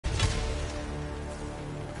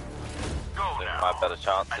might have better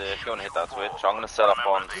chance here. If you want to hit that switch, I'm going to set up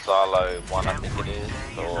on silo 1, I think it is,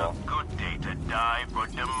 or... Good day to die for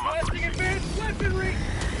democracy.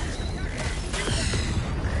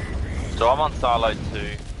 So I'm on silo 2.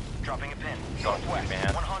 Dropping a pin. Northwest,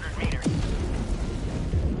 100 meters.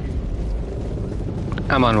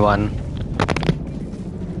 I'm on 1.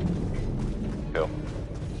 Cool.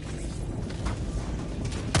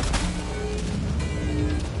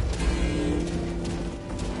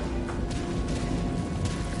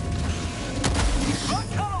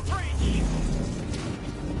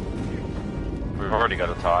 We've already got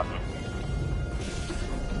a Titan.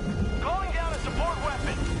 Calling down a support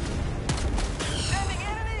weapon. Sending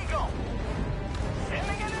in an eagle.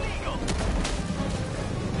 Sending in an eagle.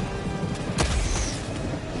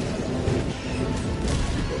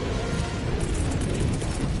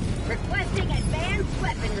 Requesting advanced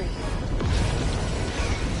weaponry.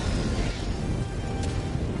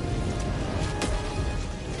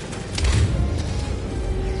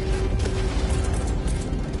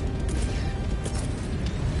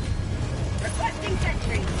 Requesting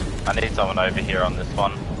sentry. I need someone over here on this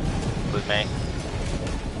one with me.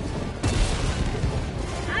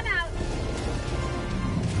 I'm out.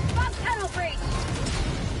 Bomb tunnel breach.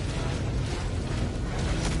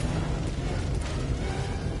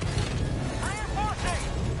 Reinforcing.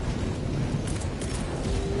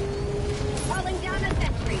 Calling down a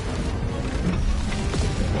sentry.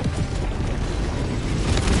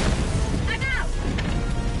 I'm out.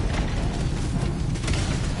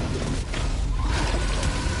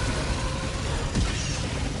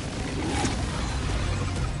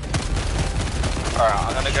 Alright,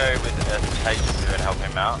 I'm going to go with H2 and help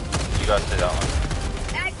him out. You guys do that one.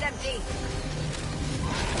 Bag's empty.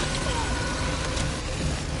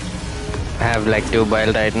 I have like 2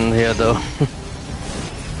 Bile Titans here though.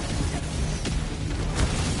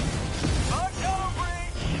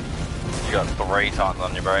 You got 3 Titans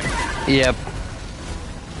on your bro. Yep.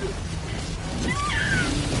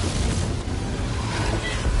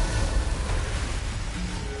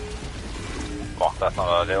 Fuck, that's not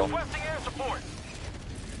ideal. Requesting air support.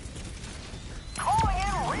 Calling in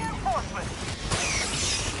reinforcements.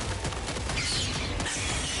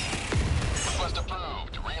 Request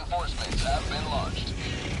approved. Reinforcements have been launched.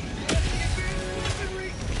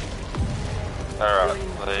 Alright,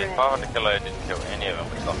 the 500 kilo didn't kill any of them,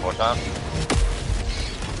 which is unfortunate.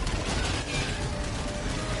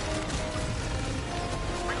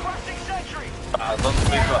 Requesting sentry. As long as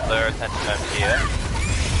we've got their attention over here,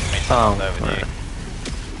 means Oh, someone's over right. you.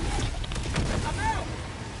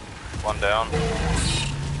 One down.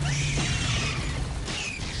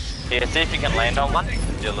 Here, see if you can land on one,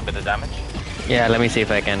 deal a bit of damage. Yeah, let me see if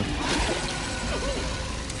I can.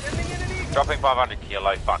 Dropping 500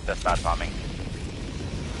 kilo, fuck, that's bad timing.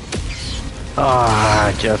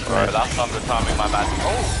 Ah, just Bro, missed. that's not the timing, my bad.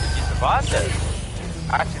 Oh, you survived it.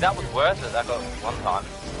 Actually, that was worth it, that got 1 time.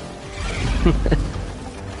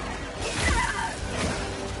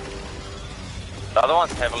 The other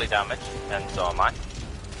one's heavily damaged, and so am I.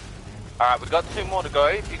 Alright, we've got 2 more to go.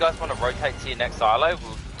 If you guys want to rotate to your next silo,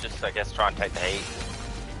 we'll just, I guess, try and take the heat.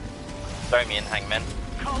 Throw me in, hangman.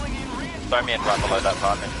 Throw me in right below that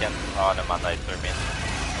Titan if you can. Oh, no mind, they threw me in.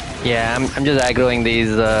 Yeah, I'm just aggroing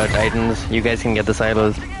these Titans. You guys can get the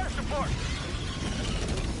silos.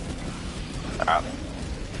 Alright.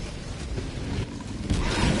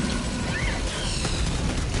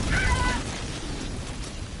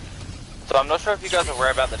 So I'm not sure if you guys are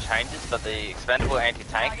aware about the changes, but the expendable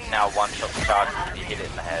anti-tank now one-shot the charge if you hit it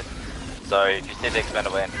in the head. So if you see the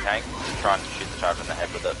expendable anti-tank, try and shoot the charge in the head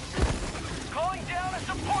with it. Calling down a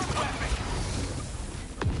support weapon.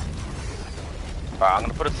 Alright, I'm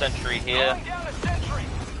gonna put a sentry here. Calling down a sentry.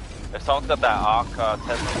 If someone's got that arc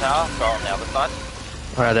Tesla tower, go on the other side.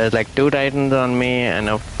 Alright, there's like 2 Titans on me and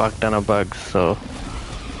a fuck ton of bugs, so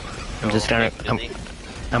I'm just trying to.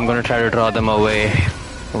 I'm gonna try to draw them away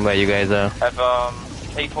from where you guys are. Have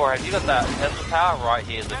P4, have you got that Tesla tower? Right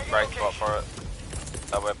here is a great spot for it.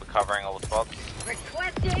 That way we're covering all the spots.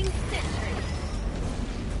 Requesting sentry.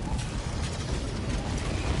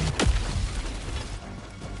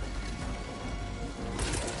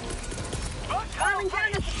 Calling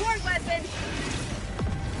down a support weapon.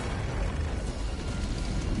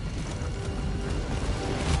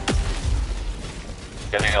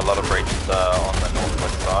 Getting a lot of breaches on the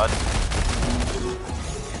northwest side.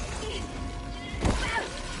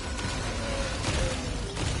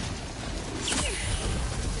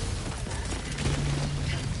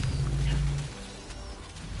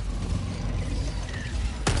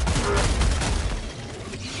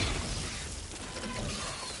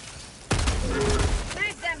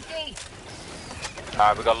 Bag's empty.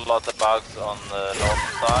 Alright, we got lots of bugs on the north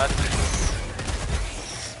side.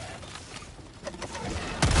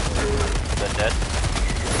 They're dead.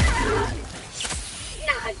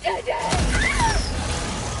 Not today.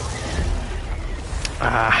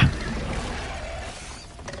 Ah.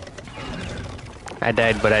 I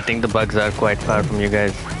died, but I think the bugs are quite far from you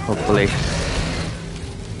guys, hopefully.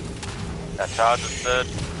 That charge is dead.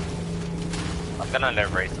 I'm gonna need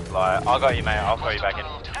resupply. I got you, mate. I'll throw you back in.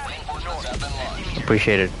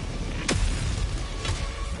 Appreciate it.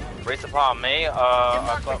 Resupply on me.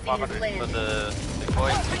 I've got 500 for the big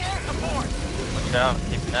boys. Watch out,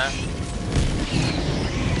 keep it down.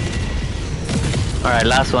 Alright,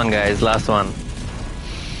 last one, guys. Last one.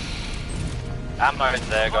 Ammo's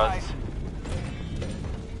there, guys.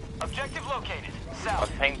 Objective located. I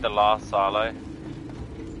South. pinged the last silo.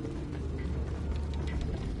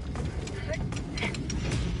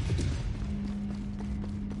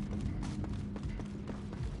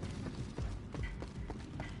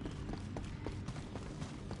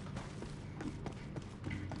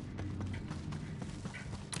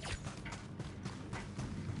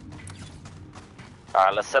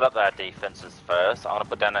 Alright, let's set up our defenses first. I'm gonna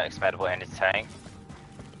put down an expandable anti-tank.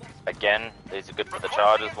 Again, these are good for the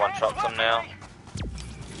charges. One shots them now.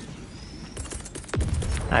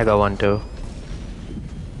 I got one too.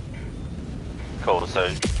 Cool, so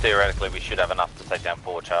theoretically we should have enough to take down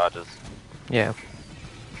 4 charges. Yeah.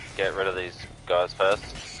 Get rid of these guys first.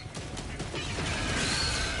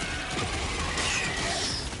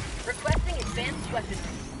 Requesting advanced weapons.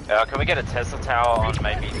 Can we get a Tesla tower on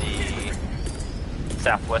maybe the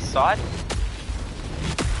southwest side?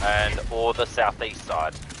 Or the southeast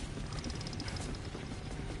side?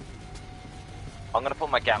 I'm gonna put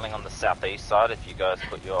my Gatling on the southeast side if you guys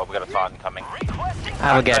put your... we got a Titan coming. Requesting I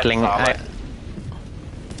have a Gatling. I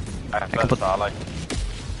can put- Silo.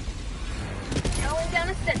 Calling down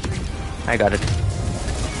a sentry. I got it.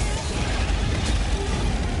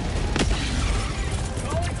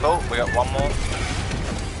 Cool, we got one more.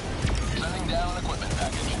 Sending down equipment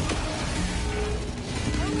package.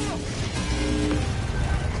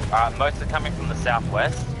 Most are coming from the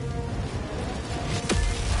southwest.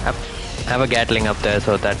 I have a Gatling up there,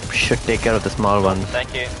 so that should take care of the small ones.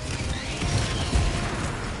 Thank you.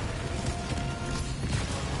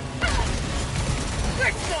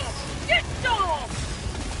 Get some! Get some!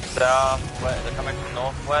 Southwest, they're coming from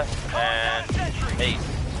northwest and east.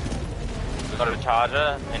 We got a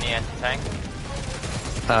charger, any anti-tank?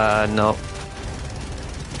 No.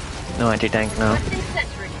 No anti-tank, no. Requesting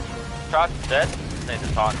sentry. Charger's dead. Needs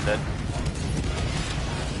a Titan dead.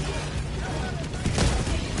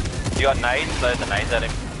 You got nades, throw the nades at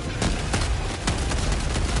him.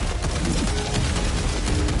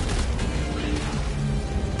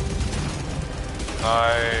 No,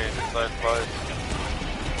 so close.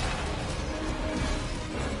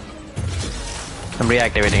 I'm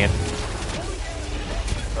reactivating it.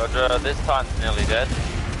 Roger, this Titan's nearly dead.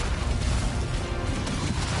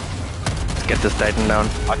 Let's get this Titan down.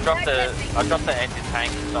 I dropped the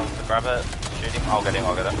anti-tank, someone to grab it, shoot him. I'll get it.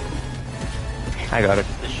 I got it.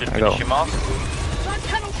 This should I go. finish him off. On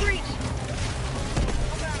tunnel breach.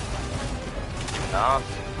 Nice.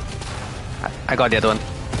 I got the other one.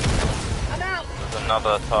 I'm out. There's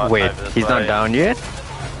another Titan Wait, over this he's not way. down yet?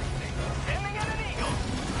 Sending in an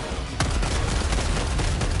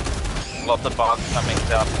eagle. Lots of bugs coming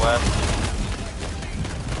southwest.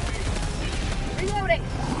 Reloading.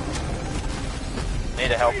 Need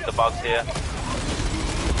to help with the bugs here.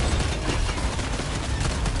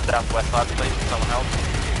 Southwest side, please, someone help.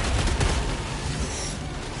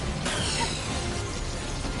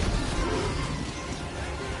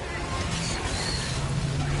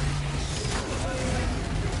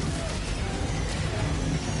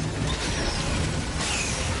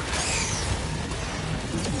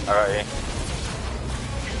 Alrighty.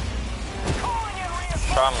 Calling in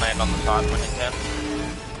reinforcements. Try and land on the side when you can.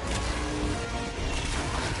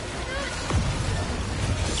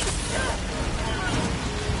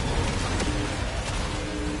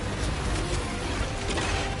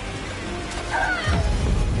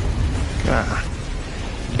 Ah.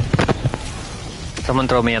 Someone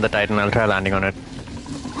throw me at the Titan, I'll try landing on it.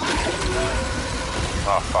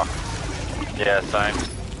 Oh fuck. Yeah, same.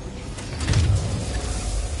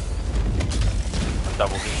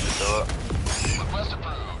 Double hit to do it. Request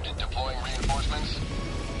approved. Deploying reinforcements.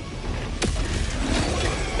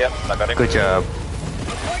 Yep, I got him. Good job.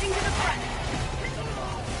 Reporting to the front.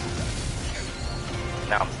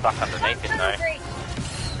 Now I'm stuck underneath him Tunnel though. breach.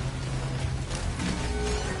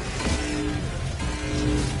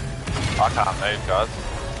 I can't move, guys.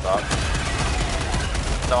 Stop.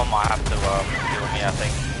 Someone might have to kill me, I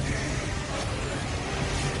think.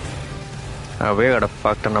 We got a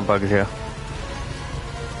fuck ton of bugs here.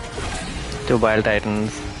 2 Bile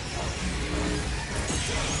Titans.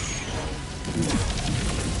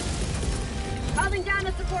 Calling down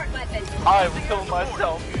a support weapon. I will kill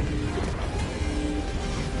myself.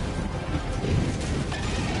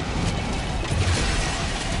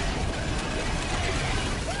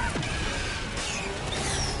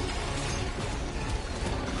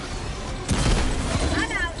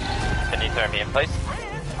 I'm out. Can you throw me in, please?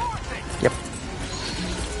 Yep.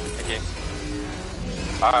 Thank you.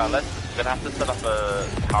 Alright, we're gonna have to set up a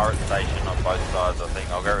turret station on both sides, I think.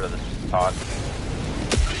 I'll get rid of this Titan.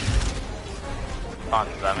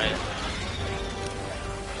 Titan's damage.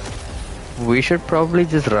 We should probably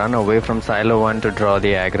just run away from Silo 1 to draw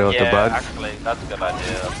the aggro of the bugs. Actually, that's a good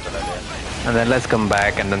idea. That's a good idea. And then let's come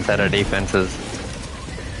back and then set our defenses.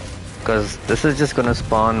 Because this is just gonna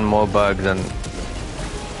spawn more bugs and...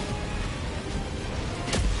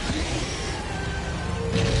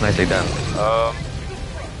 Nicely done.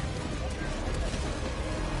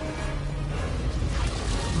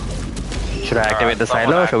 Should I activate the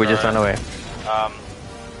silo or should we just run away?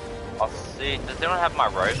 I'll see. Does anyone have my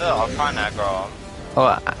rover? I'll try and aggro him. Oh,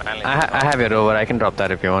 I have your rover. I can drop that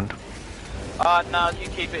if you want. No, you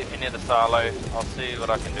keep it if you're near the silo. I'll see what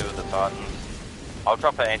I can do with the Titan. I'll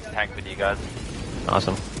drop an anti-tank with you guys.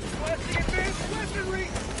 Awesome.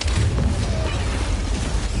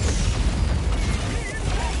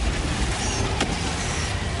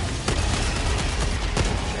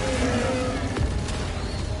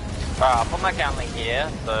 Alright, I'll put my Gatling here,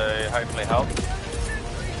 so hopefully help.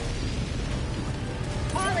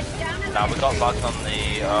 Now we've got bugs on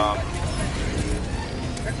the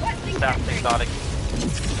southeast side.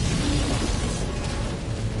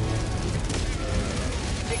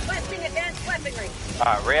 Requesting advanced weaponry.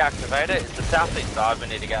 Alright, reactivate it. It's the southeast side we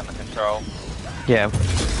need to get under control. Yeah.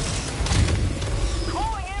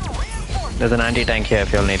 There's an anti-tank here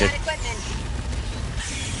if you'll need it.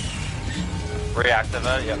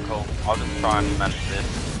 Reactivate, yeah, cool. I'll just try and manage this.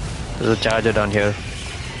 There's a charger down here.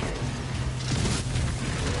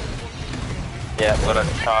 Yeah, we've got a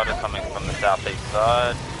charger coming from the southeast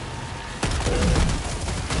side.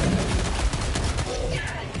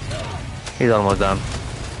 He's almost done.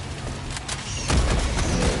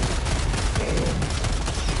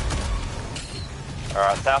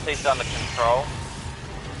 Alright, southeast under control.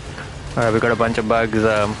 Alright, we got a bunch of bugs.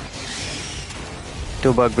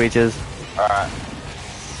 2 bug breaches. Alright.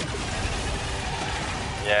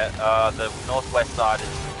 Yeah, the northwest side is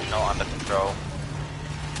not under control.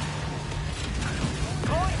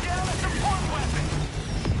 Calling down a support weapon.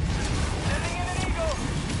 Sending in an eagle.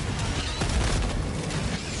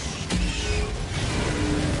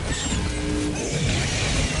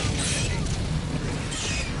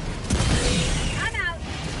 I'm out.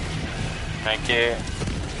 Thank you.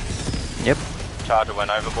 Yep. Charger went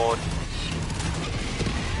overboard.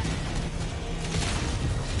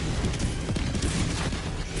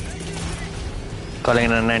 Calling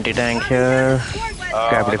in an anti-tank here.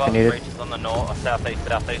 Grab it if you need it. Breaches on the north,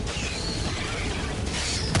 southeast. I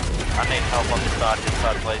need help on this side,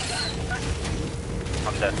 please.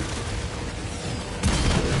 I'm dead.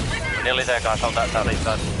 Nearly there, guys, on that southeast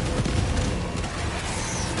side.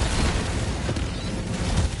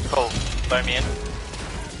 Cool, throw me in.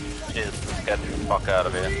 Cheers, let's get the fuck out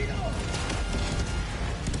of here.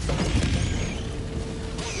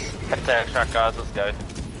 Head to extract, guys, let's go.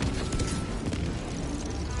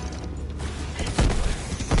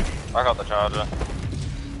 I got the charger.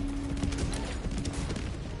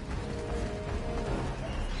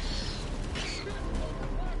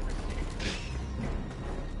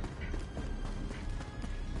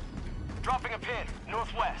 Dropping a pin,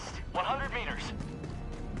 northwest, 100 meters.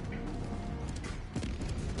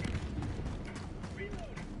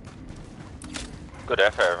 Good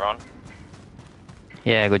effort, everyone.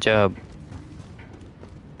 Yeah, good job.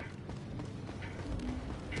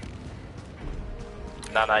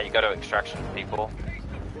 No, you go to extraction, people.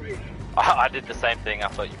 I did the same thing. I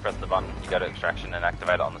thought you press the button, you go to extraction and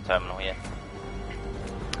activate it on the terminal here.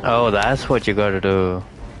 Oh, that's what you gotta do.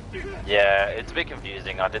 Yeah, it's a bit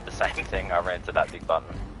confusing. I did the same thing. I ran to that big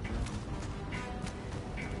button.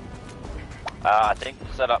 I think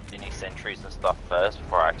we'll set up any sentries and stuff first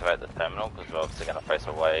before I activate the terminal, because we're obviously going to face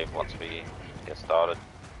a wave once we get started.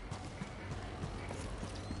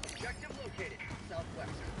 Objective located.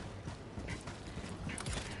 Southwest.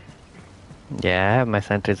 Yeah, I have my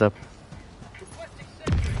sentries up.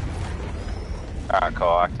 Alright, cool.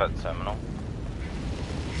 I'll activate the terminal.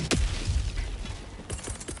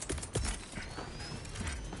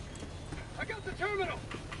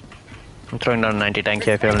 I'm throwing down 90 tank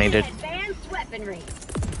here if you'll need it. Advanced weaponry.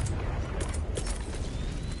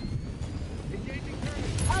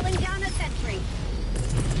 Calling down a sentry.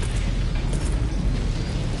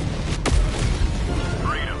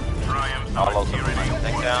 Freedom, triumph. I'll also bring my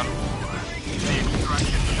tank down. The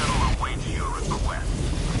extraction shuttle awaits your request.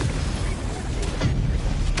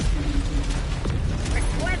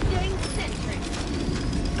 Requesting sentry.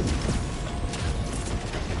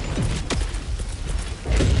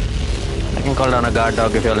 I can call down a guard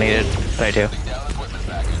dog if you'll need it. Right here.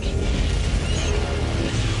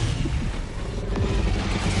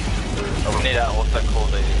 Oh, we need to also call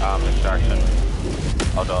the extraction.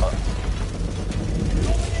 I'll do it.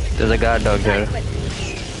 There's a guard dog here.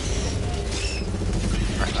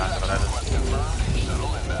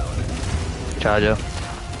 Charger.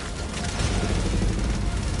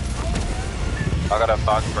 I got a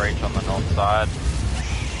bug breach on the north side.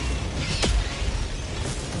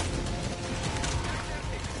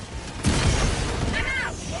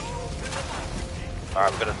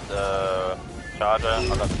 Alright, I've got a charger.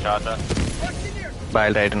 I got the charger.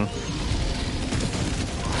 Bile Titan.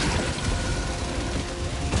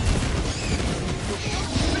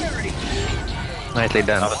 Nicely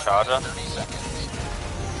done. Another charger.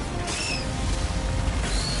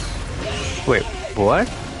 Wait, what?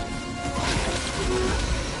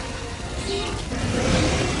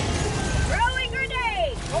 Throwing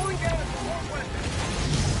grenade. Calling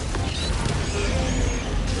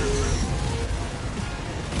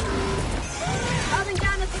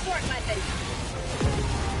down a support weapon.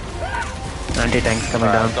 Anti-tanks coming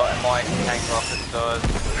Alright, down. I've got my tank rocket stores.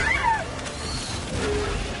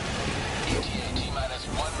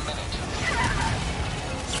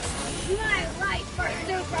 My life for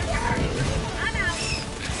super. I'm out.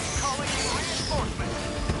 Calling in reinforcements.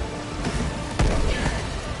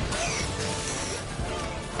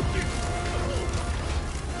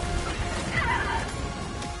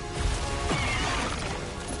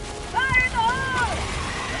 Fire in the hole.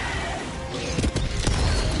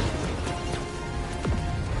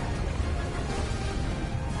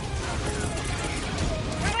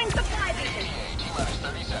 Throwing supply vision.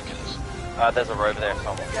 There's a rover there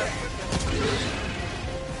somewhere.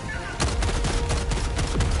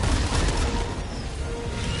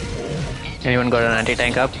 Anyone got an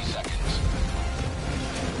anti-tank up?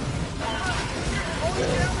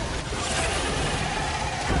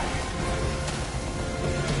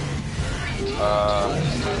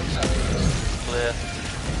 Clear.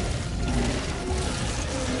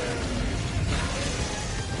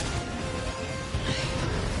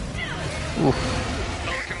 Oof.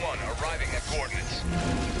 Pelican 1 arriving at coordinates.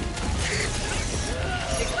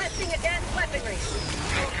 Requesting advanced weaponry.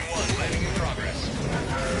 Pelican 1 landing in progress.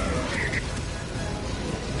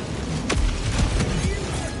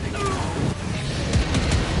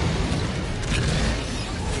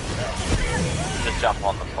 Just jump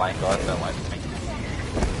on the plane, guys. Don't wait for me.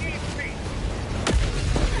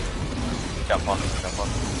 Jump on.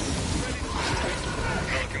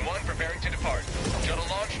 Pelican 1 preparing to depart. Shuttle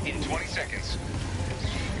launch in 20 seconds.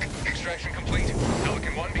 Extraction complete.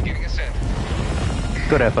 Pelican 1 beginning ascent.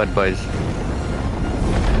 Good effort, boys.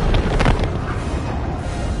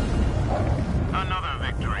 Another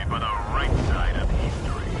victory for the right side of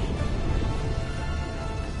history.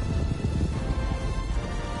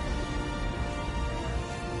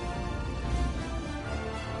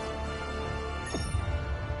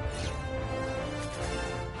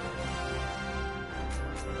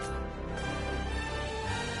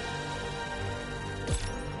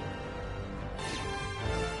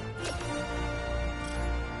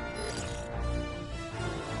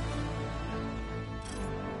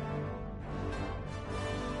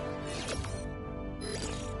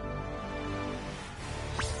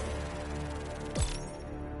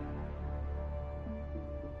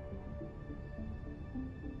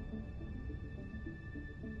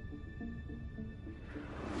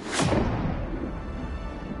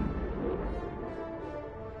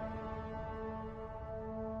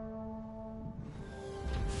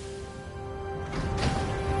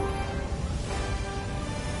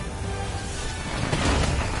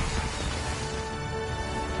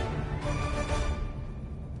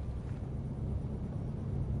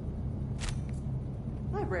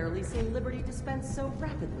 I've rarely seen liberty dispensed so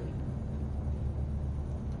rapidly.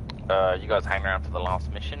 You guys hang around for the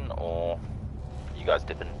last mission, or you guys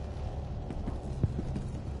dipping?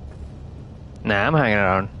 Nah, I'm hanging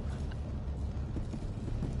around.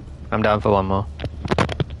 I'm down for one more.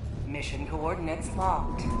 Mission coordinates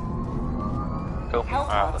locked. Cool. Alright,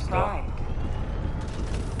 Hellpods let's do it. primed.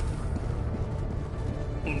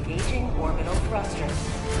 Engaging orbital thrusters.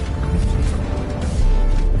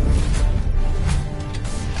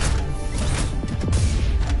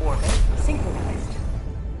 Orbit synchronized.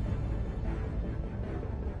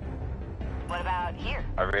 What about here?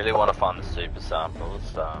 I really want to find the super samples,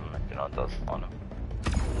 if anyone does find them.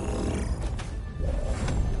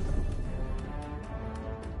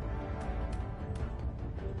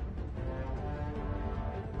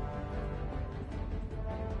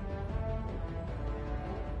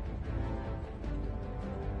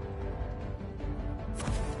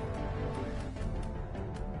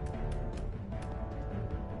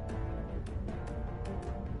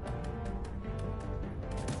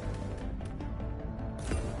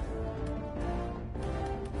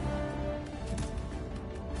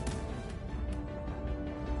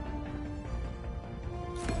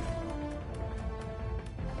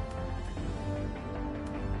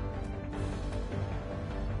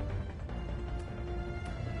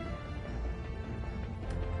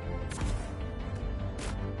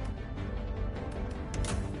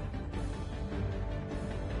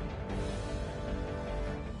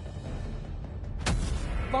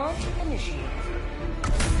 Launch initiated.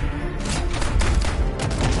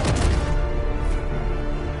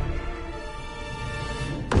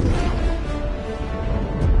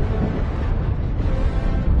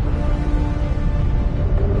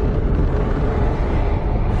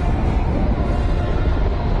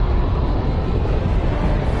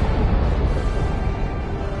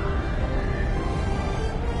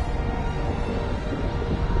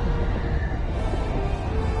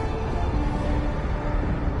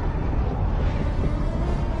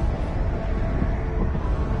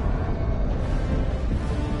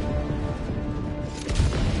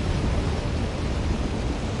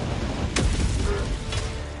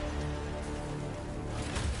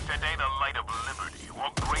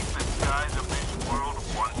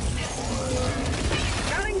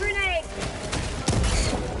 Throwing grenade.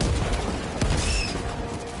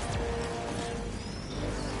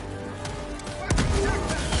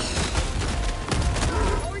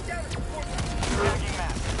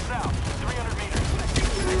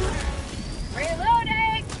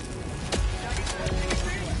 Reloading.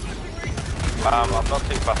 I'm not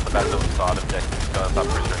too fussed about the side objectives because I'm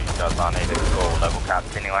pretty sure you guys aren't needing to score level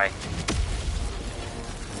caps anyway.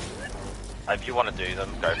 If you want to do them,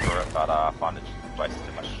 go for it, but I find it just wastes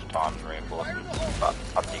too much time and reinforcement. But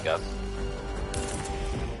up to you guys.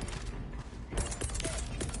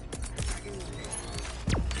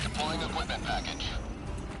 Deploying equipment package.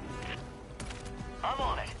 I'm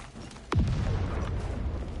on it.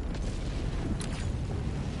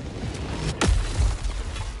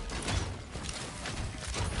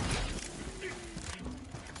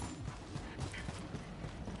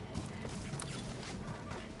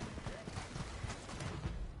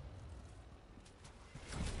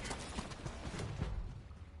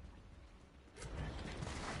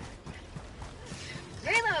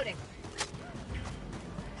 Reloading.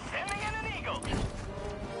 Sending in an eagle.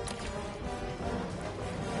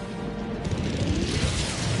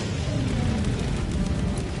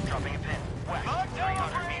 Dropping a pin. Whack.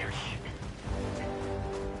 300 meters.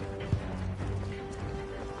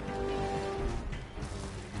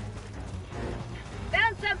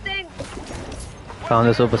 Found something. Found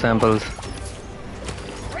the super samples.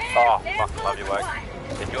 Oh, fuck, love your work.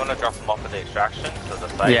 If you want to drop them off at the extraction to the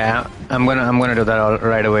site. Yeah, I'm gonna do that all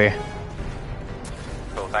right away.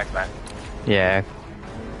 Cool, thanks, man. Yeah.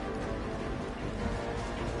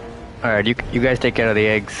 All right, you guys take care of the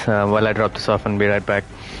eggs while I drop this off and be right back.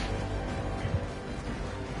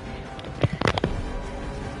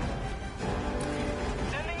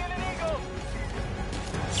 Sending in an eagle.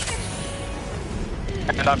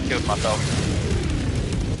 And I've killed myself.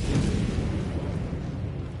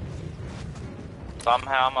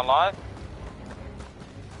 Somehow I'm alive.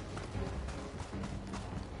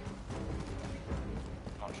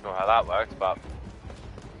 Not sure how that works, but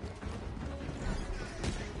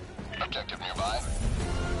Objective nearby.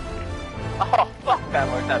 oh fuck,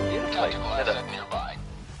 that worked out beautifully. Tactical Did it? asset nearby.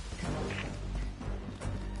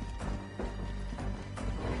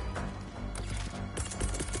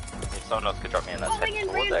 If someone else could drop me in that Calling second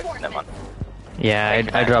in vortex, never mind. reinforcements. Yeah,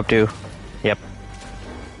 I dropped two. Yep.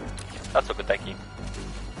 That's all good, thank you.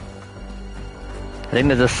 I think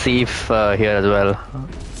there's a sieve here as well,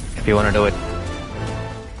 if you want to do it.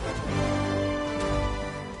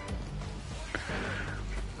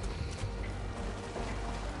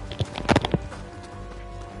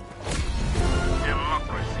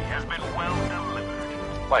 Democracy has been well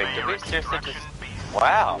delivered. Wait, did we seriously just...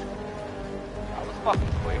 Wow. That was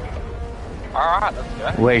fucking quick. Alright,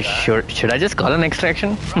 let's go. Wait, should I just call an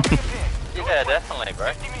extraction? Yeah, definitely,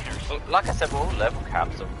 bro. Like I said, we're all level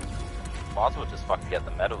caps, so might as well just fucking get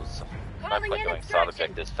the medals. No Calling point in doing side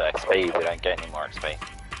extraction. objectives for XP if we don't get any more XP.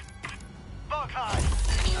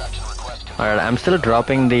 Alright, I'm still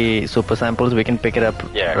dropping the super samples. We can pick it up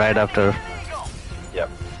Yeah. right after Yep.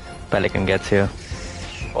 Pelican gets here.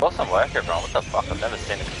 Awesome work, everyone. What the fuck? I've never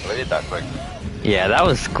seen it completed that quick. Yeah, that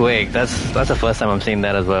was quick. That's the first time I'm seeing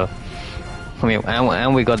that as well. I mean,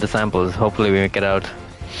 and we got the samples. Hopefully we make it out.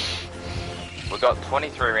 We've got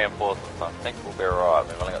 23 reinforcements. I think we'll be alright.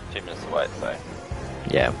 We've only got 2 minutes to wait, so.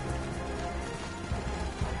 Yeah.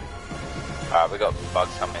 Alright, we got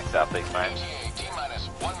bugs coming southeast, mate. T-minus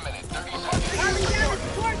 1 minute, 30 seconds. Calling down a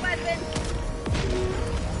support weapon.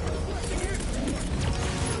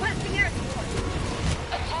 Requesting air support.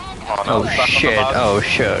 Oh no, Oh stuck on the shit, bug. oh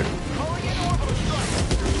shit.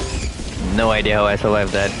 No idea how I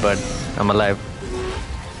survived that, but I'm alive.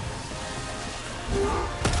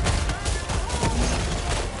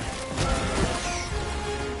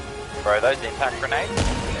 Bro, those impact grenades,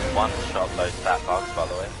 one shot those fat bugs, by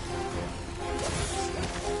the way.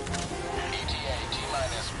 ETA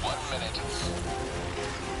T-minus 1 minute.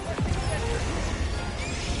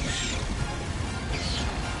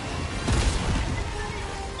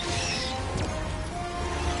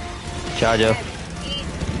 Charger.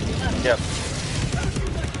 Yep.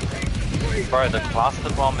 Bro, the cluster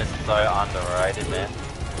bomb is so underrated, man.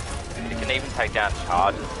 You can even take down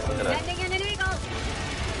charges. Look at it. Sending in an eagle.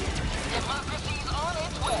 Democracy's on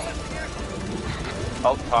its way.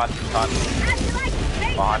 Oh, Titan. Astrolite,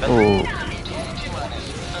 base Behind us. Ooh.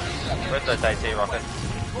 Where's those AT rockets?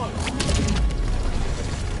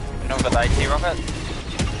 You know, got the AT rocket?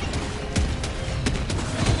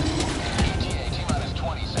 ETA T-minus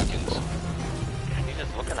 20 seconds. He's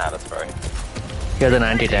just looking at us, bro. Here's an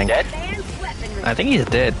anti-tank. Dead? Advanced weaponry. I think he's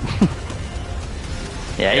dead.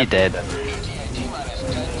 Yeah, he's dead. ETA T-minus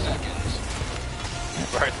 10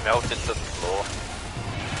 seconds. Bro, melted to the floor.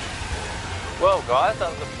 Well, guys, that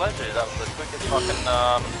was a pleasure. That was the quickest fucking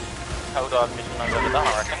Helldive mission I've ever done,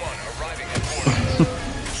 I reckon. Come on, arriving at coordinates.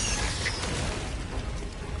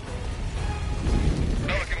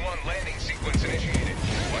 Pelican 1 landing sequence initiated.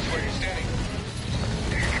 Watch where you're standing.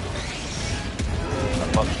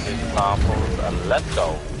 Positive samples, and let's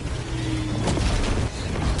go.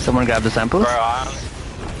 Someone grab the samples? Bro,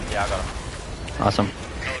 yeah, I got them. Awesome.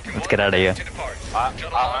 Pelican Let's 1 get out of here. to depart. I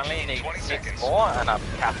Shuttle only launch in need 20 6 seconds. more, and I've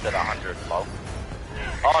capped at 100, lol.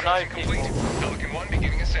 Oh no, people. Complete. Pelican 1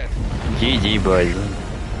 beginning ascent. GG, boys.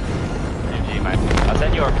 GG, mate. I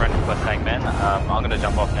sent you a friend request, Hangman. I'm gonna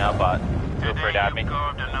jump off now, but feel free to add me.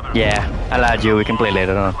 Yeah, I'll add you. We can play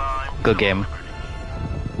later on. Good game.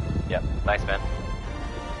 Yep, thanks, man.